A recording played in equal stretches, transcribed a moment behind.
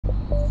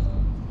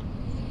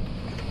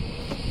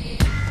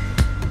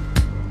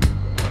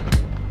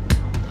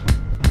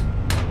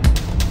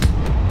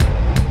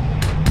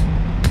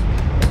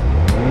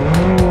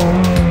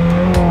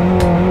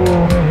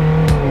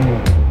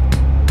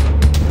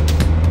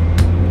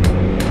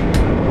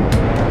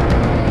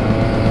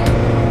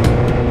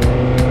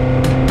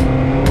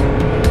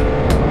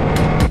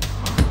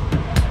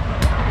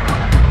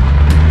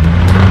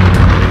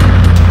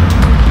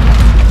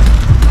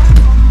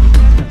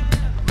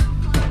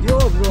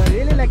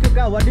like your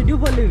car. What do you do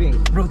for a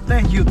living? Bro,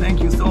 thank you.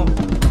 So,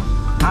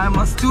 I'm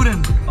a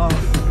student of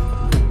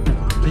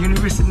the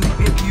University of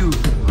APU.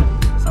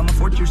 So I'm a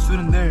 4th-year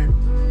student there.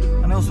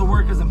 And I also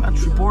work as a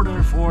match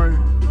reporter for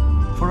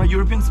a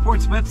European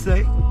sports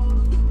website.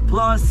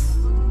 Plus,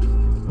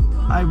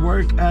 I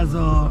work as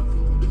a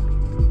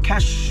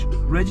cash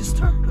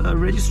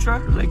registrar,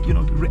 like, you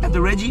know, at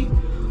the Reggie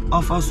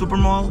of a super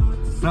mall.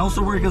 And I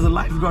also work as a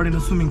lifeguard in a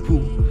swimming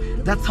pool.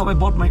 That's how I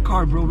bought my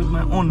car, bro, with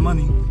my own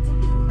money.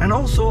 And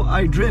also,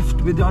 I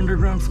drift with the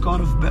underground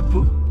squad of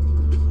Beppu.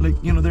 Like,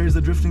 you know, there is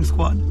a drifting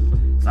squad.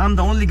 So I'm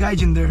the only guy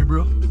in there,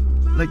 bro.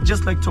 Like,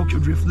 just like Tokyo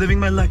Drift, living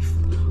my life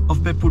of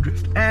Beppu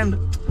Drift. And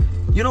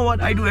you know what?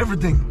 I do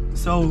everything.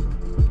 So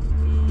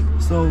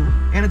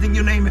anything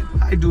you name it,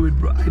 I do it,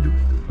 bro. I do.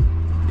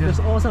 Yeah. That's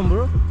awesome,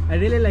 bro. I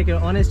really like your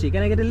honesty.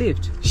 Can I get a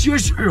lift? Sure.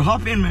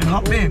 Hop in, man.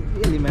 Hop in.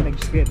 Really, man.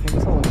 It's great. Thank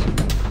you so much.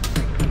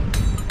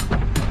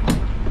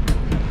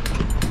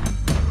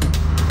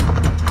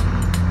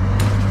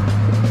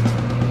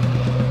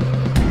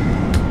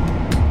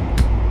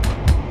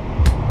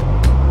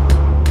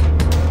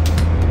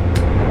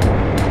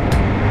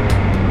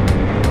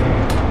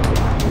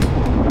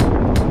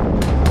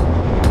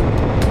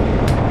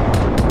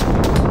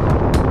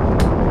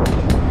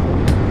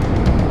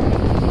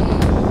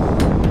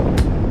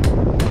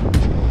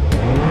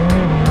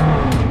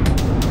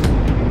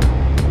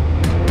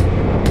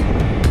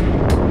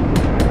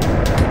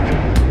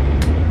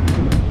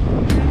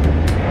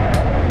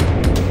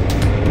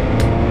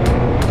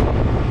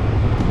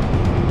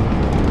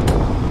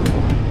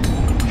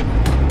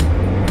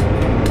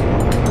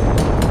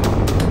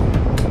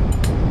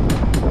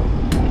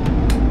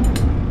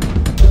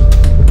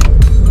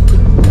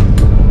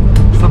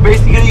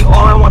 Basically,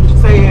 all I want to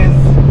say is,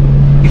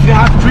 if you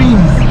have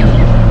dreams,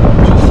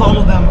 to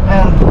follow them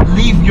and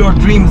live your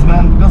dreams,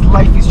 man, because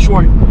life is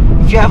short.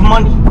 If you have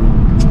money,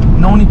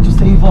 no need to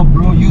save up,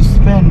 bro. You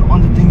spend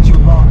on the things you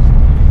love,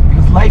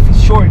 because life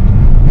is short,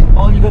 and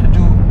all you gotta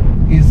do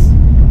is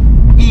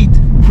eat,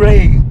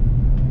 pray.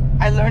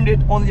 I learned it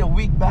only a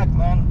week back,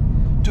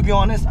 man. To be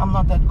honest, I'm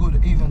not that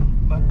good even,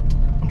 but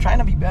I'm trying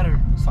to be better,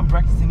 so I'm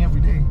practicing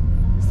every day.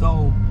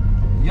 So,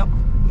 yep,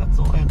 that's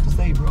all I have to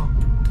say, bro.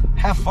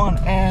 Have fun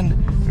and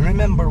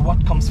remember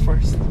what comes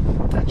first.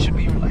 That should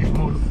be your life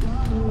motto.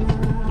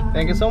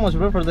 Thank you so much,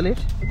 bro, for the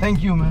lift.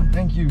 Thank you, man.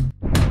 Thank you.